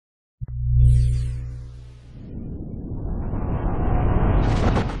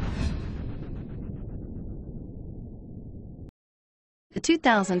The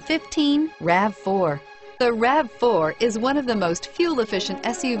 2015 RAV4. The RAV4 is one of the most fuel-efficient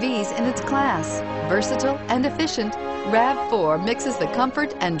SUVs in its class. Versatile and efficient, RAV4 mixes the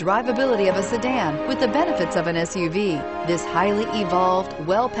comfort and drivability of a sedan with the benefits of an SUV. This highly evolved,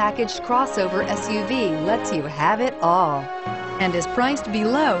 well-packaged crossover SUV lets you have it all and is priced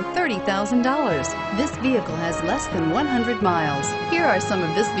below $30,000. This vehicle has less than 100 miles. Here are some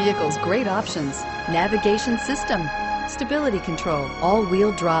of this vehicle's great options: navigation system, stability control,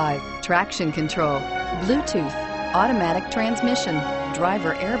 all-wheel drive, traction control, Bluetooth, automatic transmission,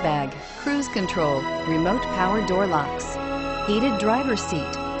 driver airbag, cruise control, remote power door locks, heated driver's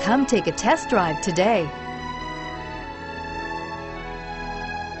seat. Come take a test drive today.